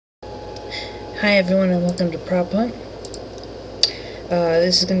Hi everyone and welcome to Prop Hunt.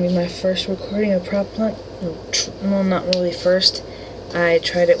 This is going to be my first recording of Prop Hunt. Well, not really first. I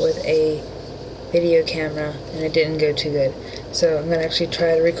tried it with a video camera and it didn't go too good. So I'm going to actually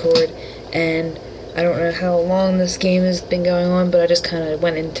try to record, and I don't know how long this game has been going on, but I just kind of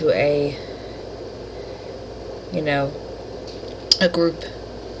went into a group.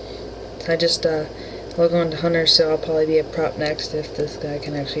 I just log on to Hunter, so I'll probably be a prop next if this guy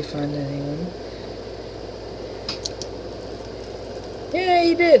can actually find anyone. Yeah,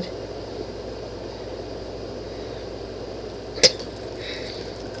 he did.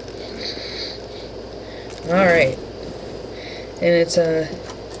 Alright. And it's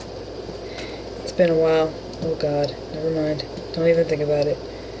been a while. Oh god, never mind. Don't even think about it.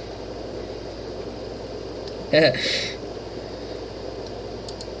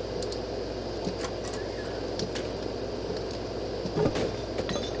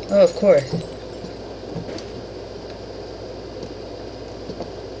 Oh, of course.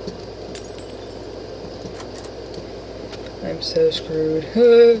 I'm so screwed.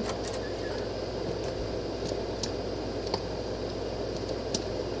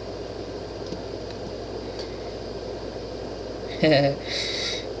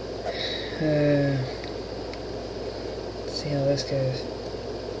 Let's see how this goes.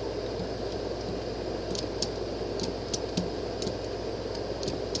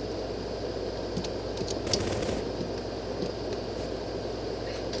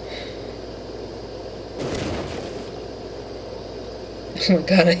 Oh my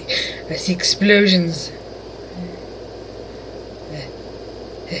god, I see explosions.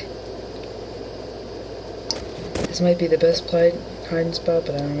 This might be the best hiding spot,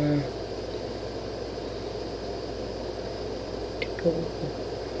 but I don't know.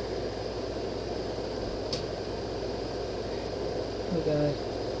 Oh god.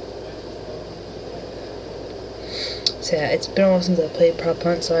 So yeah, it's been a while since I played Prop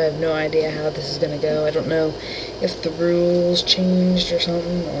Hunt, so I have no idea how this is gonna go. I don't know if the rules changed or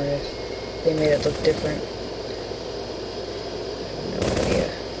something, or if they made it look different. I have no idea.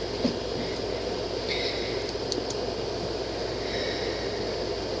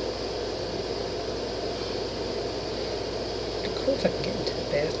 It'd be cool if I could get into the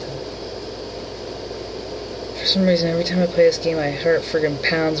bathtub. For some reason, every time I play this game, my heart friggin'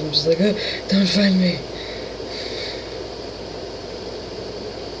 pounds. I'm just like, oh, don't find me.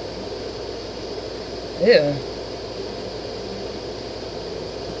 Yeah.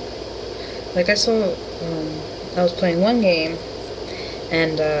 Like I saw, I was playing one game,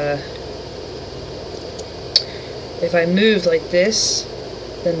 and if I moved like this,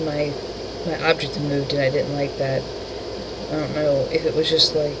 then my object moved, and I didn't like that. I don't know if it was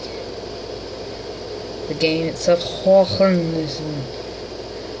just like the game itself or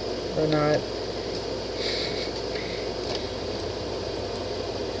not.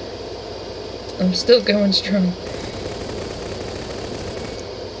 I'm still going strong.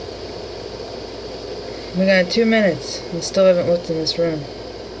 We got 2 minutes and still haven't looked in this room.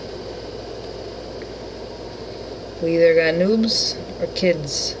 We either got noobs or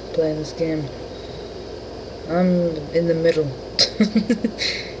kids playing this game. I'm in the middle.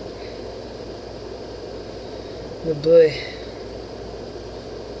 Oh boy.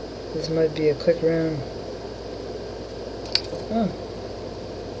 This might be a quick round. Oh.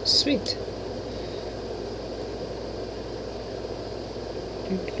 Sweet.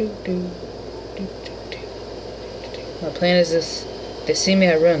 My plan is this. If they see me,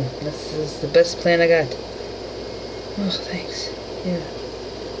 I run. This is the best plan I got. Oh, thanks. Yeah.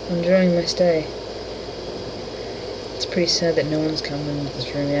 I'm enjoying my stay. It's pretty sad that no one's come into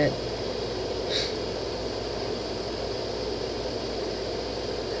this room yet.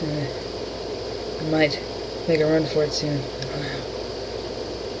 I might make a run for it soon. I don't know.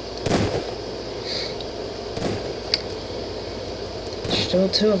 There's still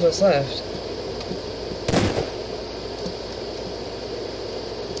 2 of us left.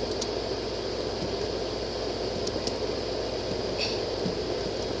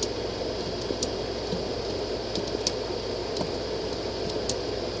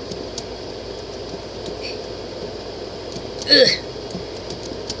 Ugh.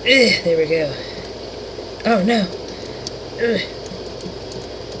 Ugh, there we go. Oh no. Ugh.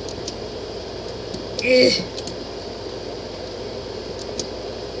 Ugh.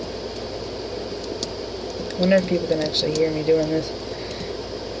 I wonder if people can actually hear me doing this.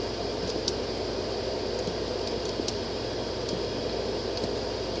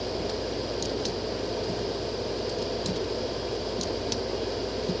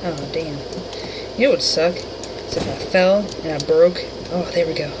 Oh, damn. You know what would suck? Is if I fell and I broke. Oh, there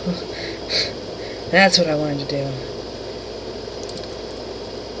we go. That's what I wanted to do.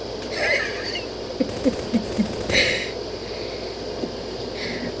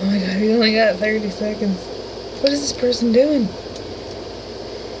 Oh my god, we only got 30 seconds. What is this person doing?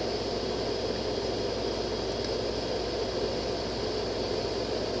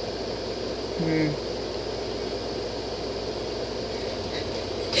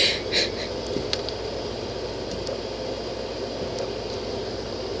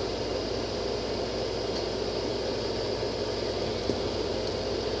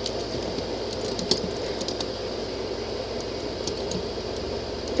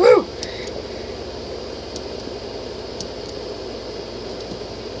 Woo!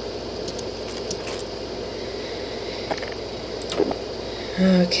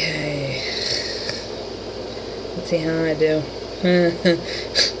 Okay. Let's see how I do.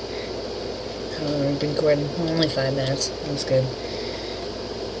 I've been recording only 5 minutes. That's good.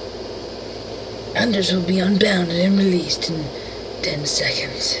 Unders will be unbounded and released in 10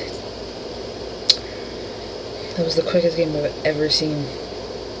 seconds. That was the quickest game I've ever seen.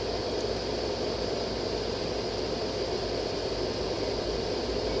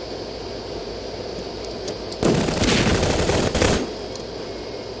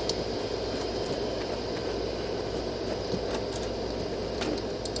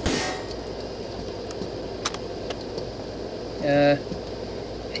 How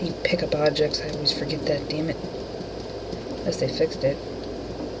do you pick up objects? I always forget that, damn it. Unless they fixed it.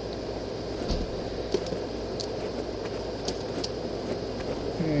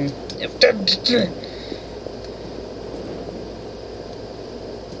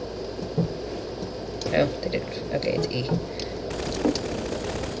 Oh, they did. Okay, it's E.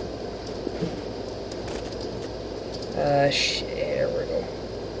 Shit, there we go.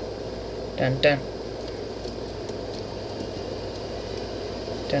 Dun dun.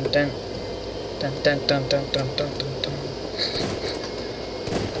 Dun dun. Dun dun dun dun dun dun dun dun.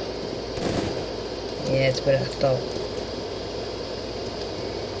 Yeah, it's what I thought.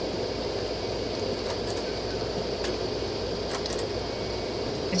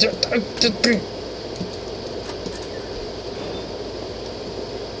 It's a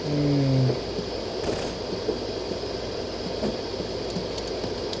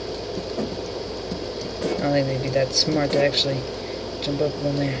I don't think they'd be that smart to actually jump up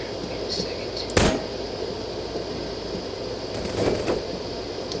on there. Wait a second.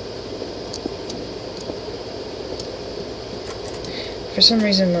 For some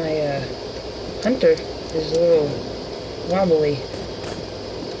reason my hunter is a little wobbly.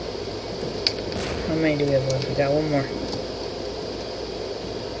 How many do we have left? We got one more.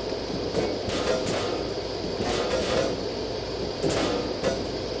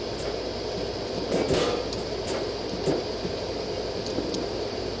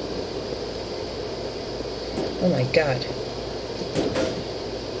 Oh my god.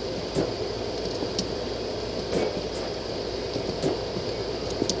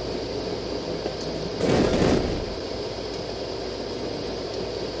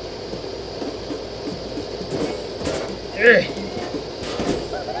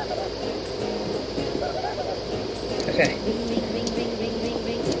 Okay.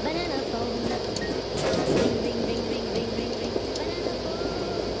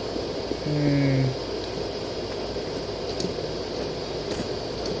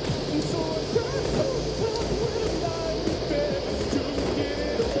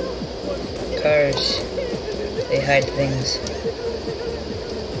 Cars. They hide things.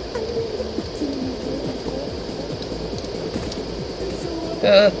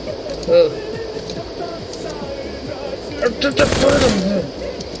 Oh.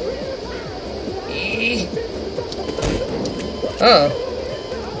 Oh.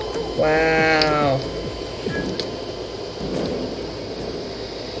 Wow.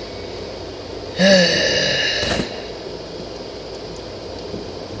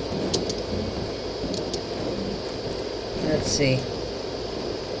 Let's see.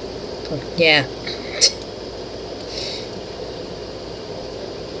 Oh, yeah.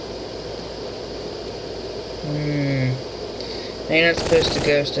 Now you're not supposed to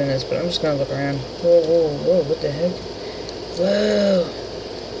ghost in this, but I'm just gonna look around. Whoa, whoa, whoa, what the heck? Whoa!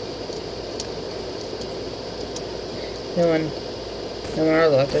 No one our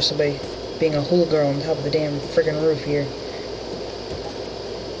luck, there's somebody being a hula girl on top of the damn friggin' roof here.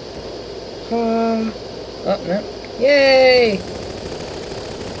 Oh, no. Yay!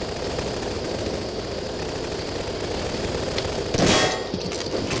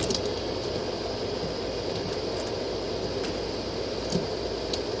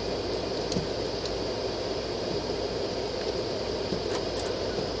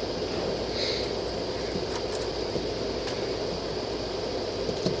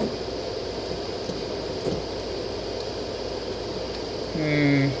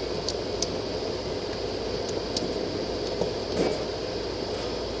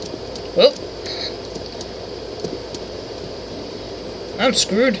 I'm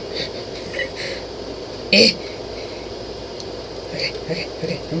screwed. Eh.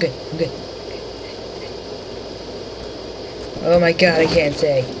 Okay, I'm good. Oh my god, I can't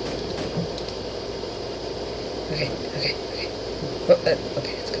say. Okay. Oh,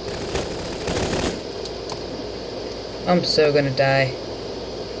 okay, that's good. I'm so gonna die.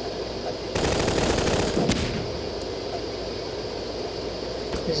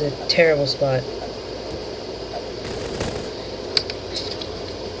 This is a terrible spot.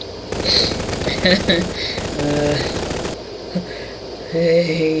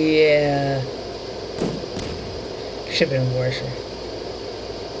 Yeah. Should have been worse.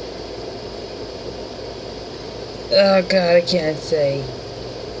 Oh god, I can't say.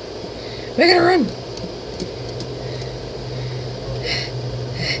 Make it run!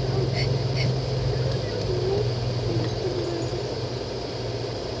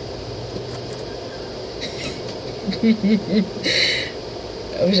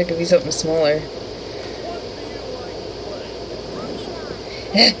 I wish I could be something smaller.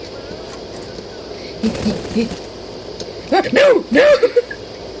 No!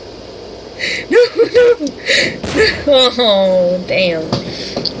 Oh, damn.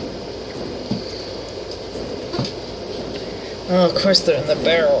 Oh, of course they're in the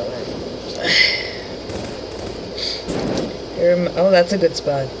barrel. Oh, that's a good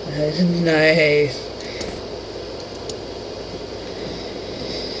spot. Nice.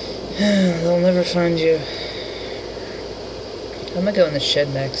 They'll never find you. I'm gonna go in the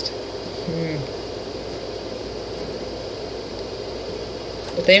shed next.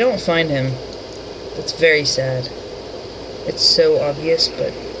 But they don't find him. That's very sad. It's so obvious,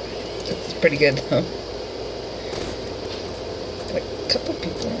 but it's pretty good though. Got a couple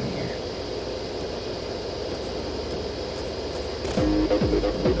people in here.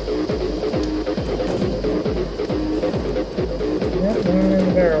 Yep, one in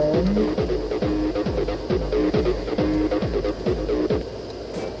the barrel.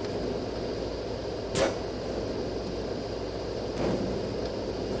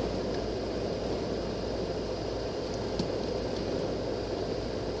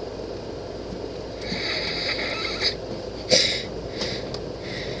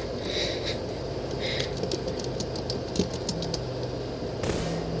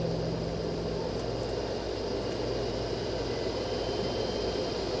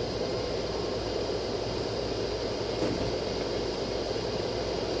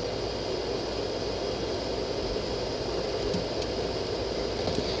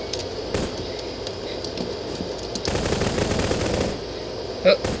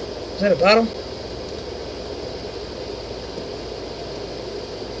 Oh, is that a bottle?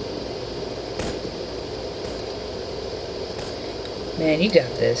 Man, you got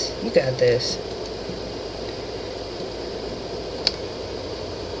this. You got this.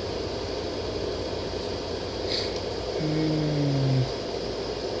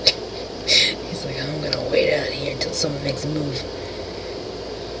 He's like, I'm gonna wait out here until someone makes a move.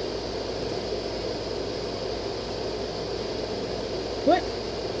 What?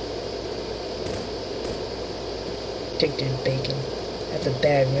 Addicted bacon. That's a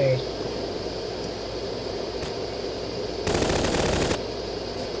bad word.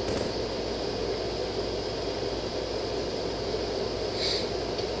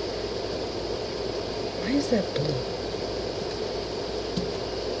 Why is that blue?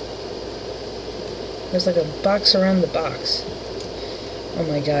 There's like a box around the box. Oh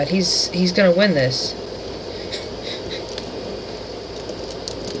my god, he's gonna win this.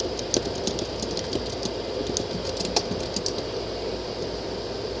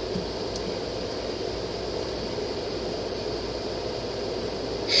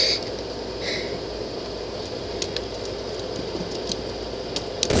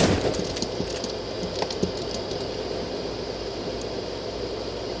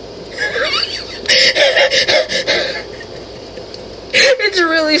 It's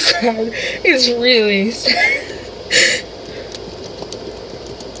really sad. It's really sad.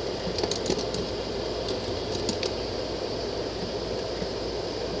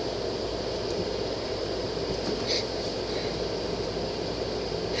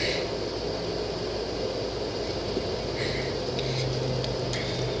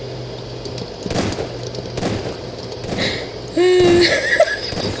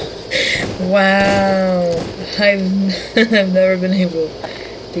 Wow, I've never been able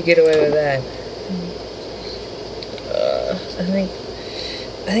to get away with that.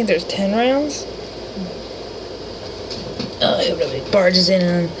 I think there's 10 rounds. I hope nobody barges in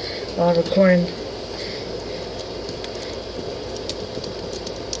on while I'm recording.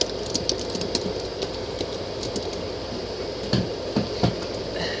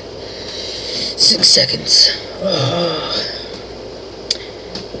 6 seconds. Oh.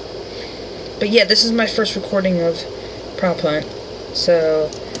 But yeah, this is my first recording of Prop Hunt,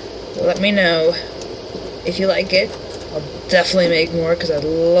 so let me know if you like it. I'll definitely make more because I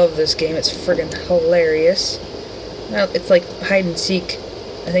love this game. It's friggin' hilarious. Well, it's like hide and seek.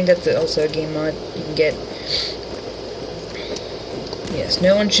 I think that's also a game mod you can get. Yes,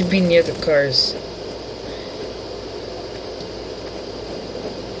 no one should be near the cars.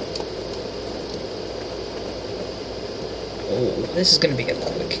 Oh, this is gonna be a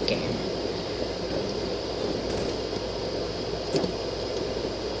quick game.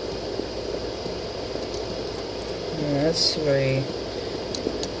 Yeah, that's very...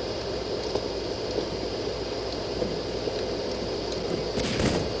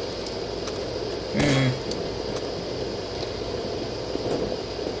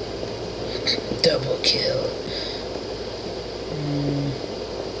 Double kill.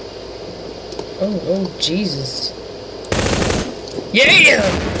 Oh, Jesus. Yeah!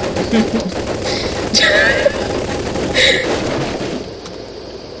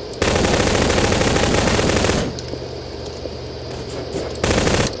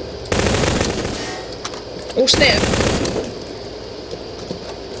 Oh, snap!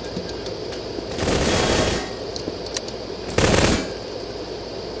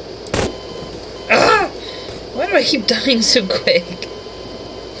 Ah! Why do I keep dying so quick?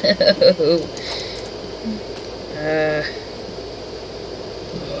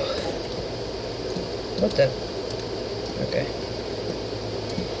 What the? Okay.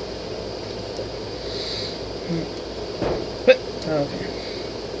 What? Oh, okay.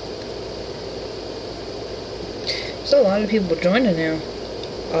 There's a lot of people joining now.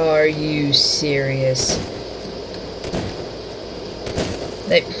 Are you serious?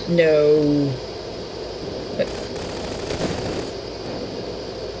 No. What?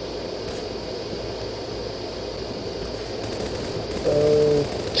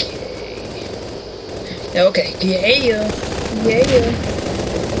 Okay. Yeah.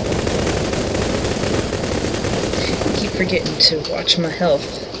 Keep forgetting to watch my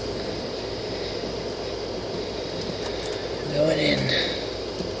health. Going in.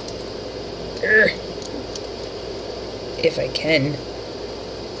 If I can.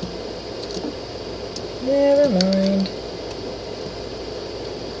 Never mind.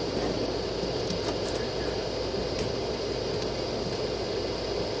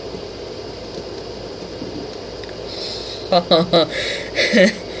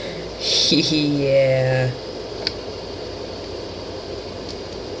 Yeah.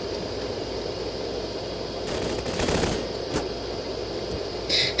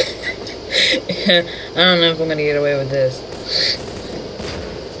 I don't know if I'm gonna get away with this.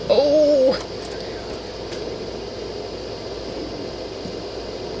 Oh!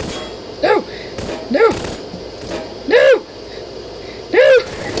 No! No! No! No!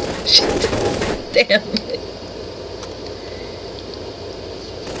 Shit! Damn it.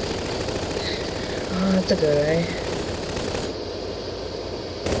 Oh, that's a good eye.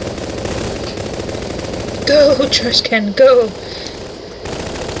 Go, trash can, go!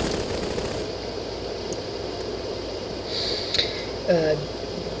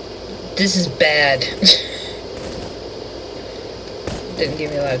 This is bad. Didn't give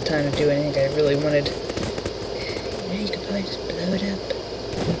me a lot of time to do anything I really wanted. You could probably just blow it up.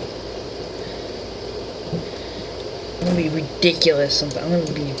 I'm gonna be ridiculous. I'm gonna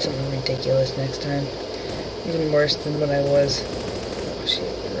be something ridiculous next time. Even worse than what I was. Oh shit,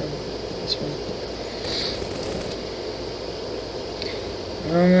 this one.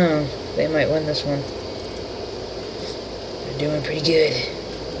 I don't know. They might win this one. They're doing pretty good.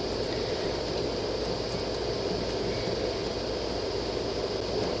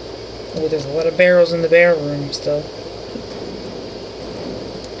 Oh, there's a lot of barrels in the barrel room still.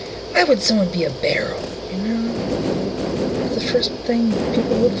 Why would someone be a barrel, you know? That's the first thing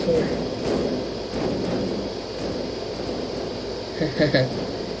people look for.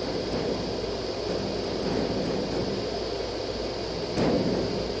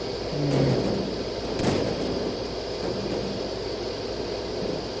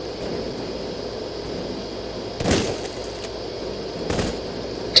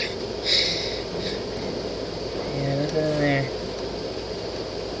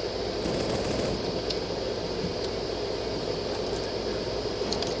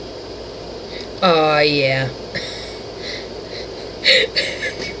 Oh, yeah.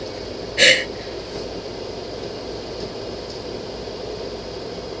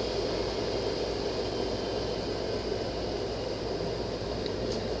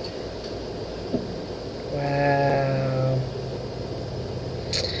 Wow.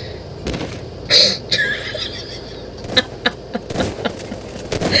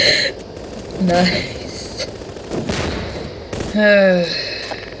 Nice.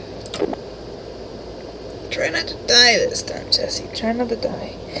 Try not to die this time, Jesse. Try not to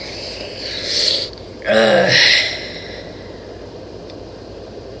die.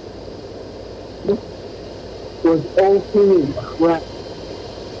 Was okay, crap.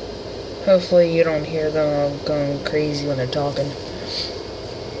 Hopefully you don't hear them all going crazy when they're talking.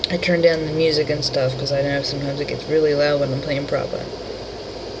 I turn down the music and stuff because I know sometimes it gets really loud when I'm playing prop hunt.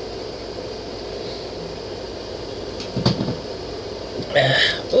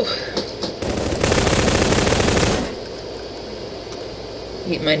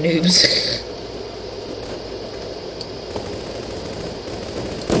 Eat my noobs.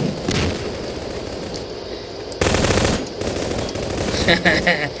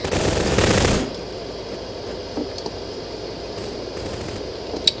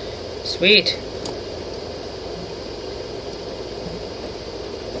 Sweet.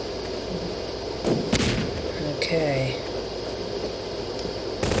 Okay.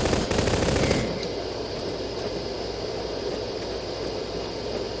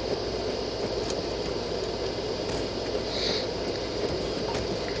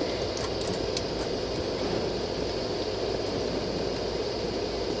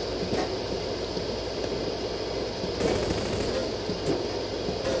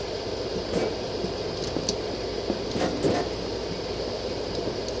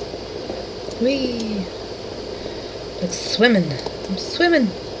 Whee! Like swimming. I'm swimming.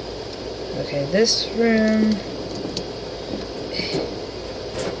 Okay, this room.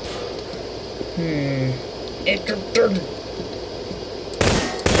 It's dirty.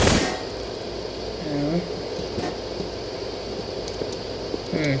 No.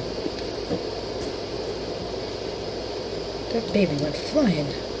 That baby went flying.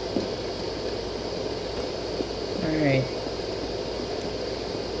 Alright.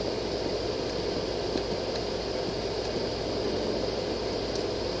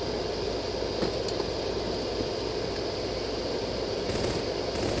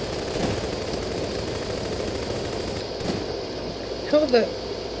 How the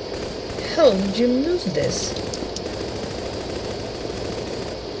hell did you move this?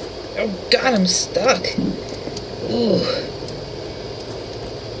 Oh god, I'm stuck. Ooh.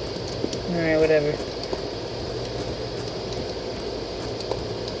 Alright, whatever.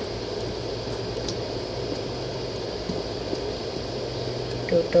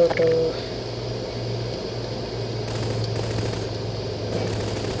 Do.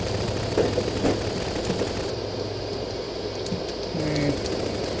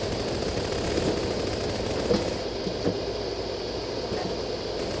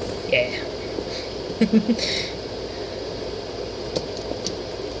 Yeah.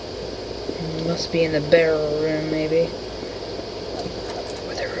 Must be in the barrel room, maybe.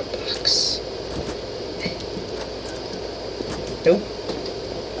 Or there a box. Nope.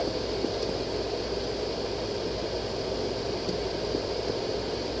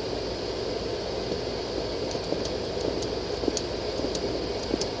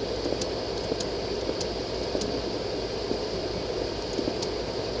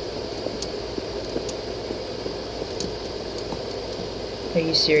 Are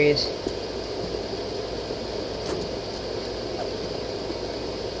you serious?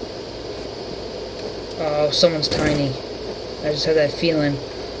 Oh, someone's tiny. I just had that feeling.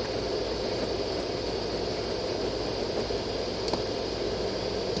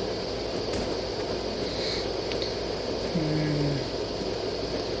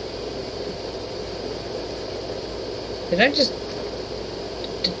 Did I just...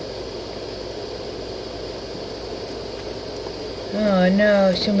 Oh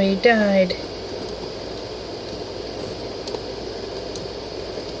no, somebody died.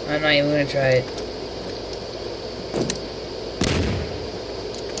 I'm not even gonna try it.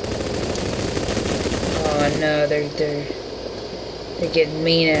 Oh no, they're getting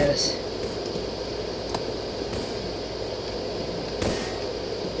mean at us.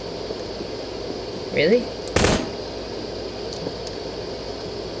 Really?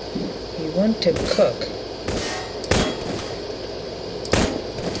 You want to cook?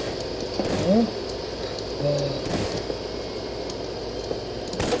 Oh.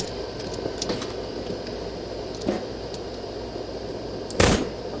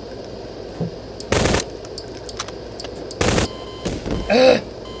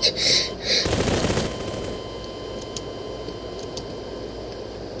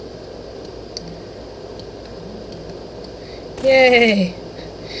 Yay!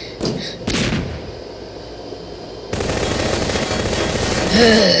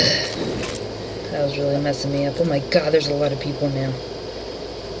 That was really messing me up. Oh my god, there's a lot of people now.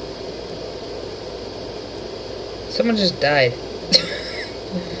 Someone just died.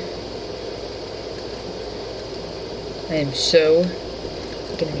 I am so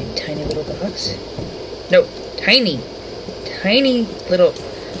gonna be a tiny little box. No, tiny little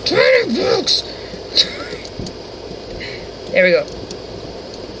box. There we go.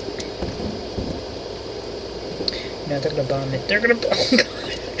 No, they're gonna bomb it. They're gonna. Oh god.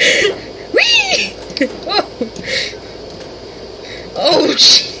 Whee! Oh. Oh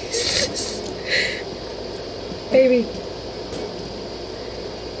Jesus. Baby.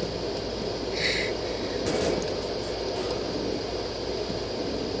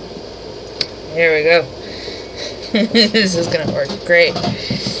 There we go. This is gonna work great.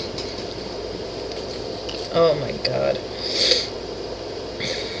 Oh my god.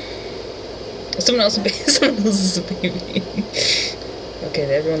 Someone else is a baby. Okay,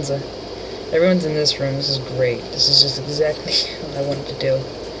 everyone's in this room. This is great. This is just exactly what I wanted to do.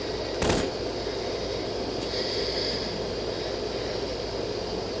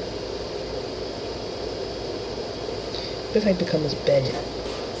 What if I become this bed?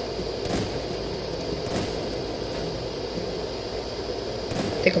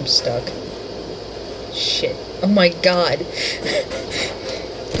 I think I'm stuck. Shit. Oh my god.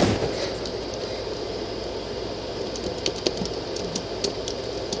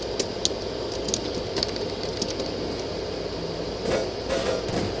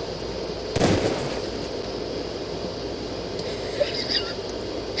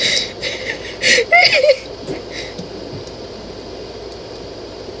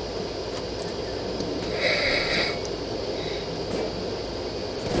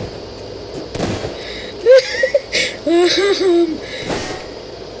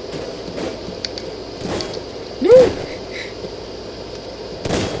 No!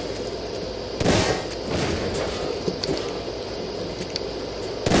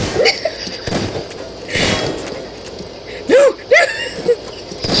 No!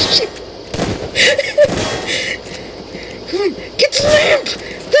 Shit! Come on, get the lamp!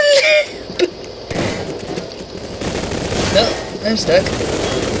 The lamp! No, I'm stuck.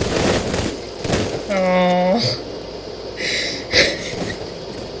 Oh.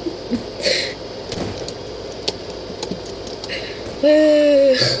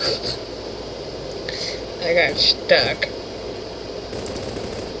 I got stuck.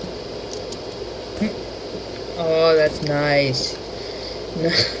 Oh, that's nice. No.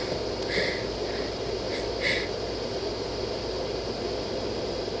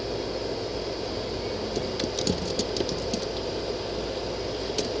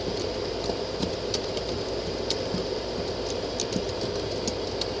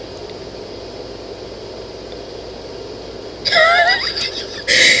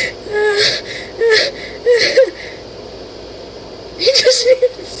 He doesn't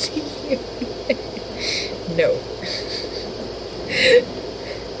even see you. No.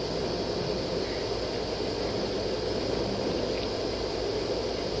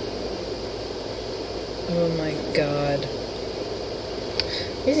 Oh my god.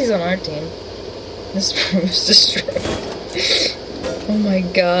 At least he's on our team. This room is destroyed. Oh my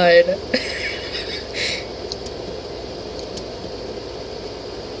god.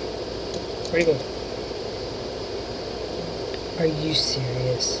 Where'd he go? Are you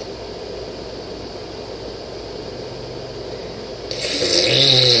serious?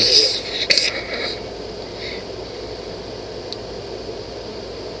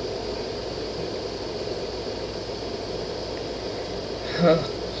 Oh,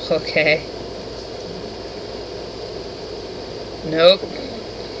 okay. Nope.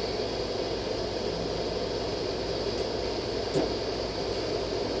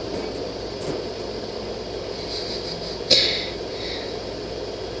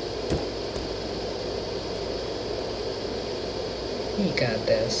 You got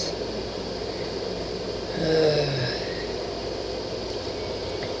this.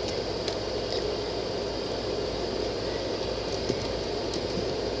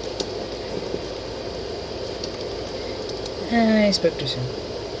 I spoke too soon.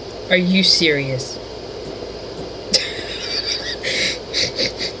 Are you serious?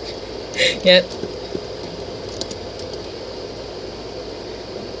 Yep.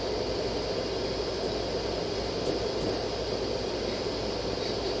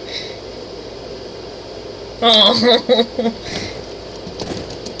 Oh.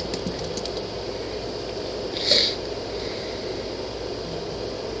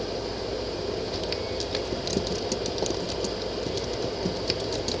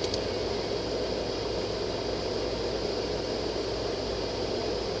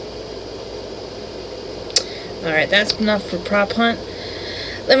 Alright, that's enough for prop hunt.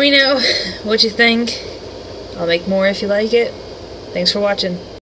 Let me know what you think. I'll make more if you like it. Thanks for watching.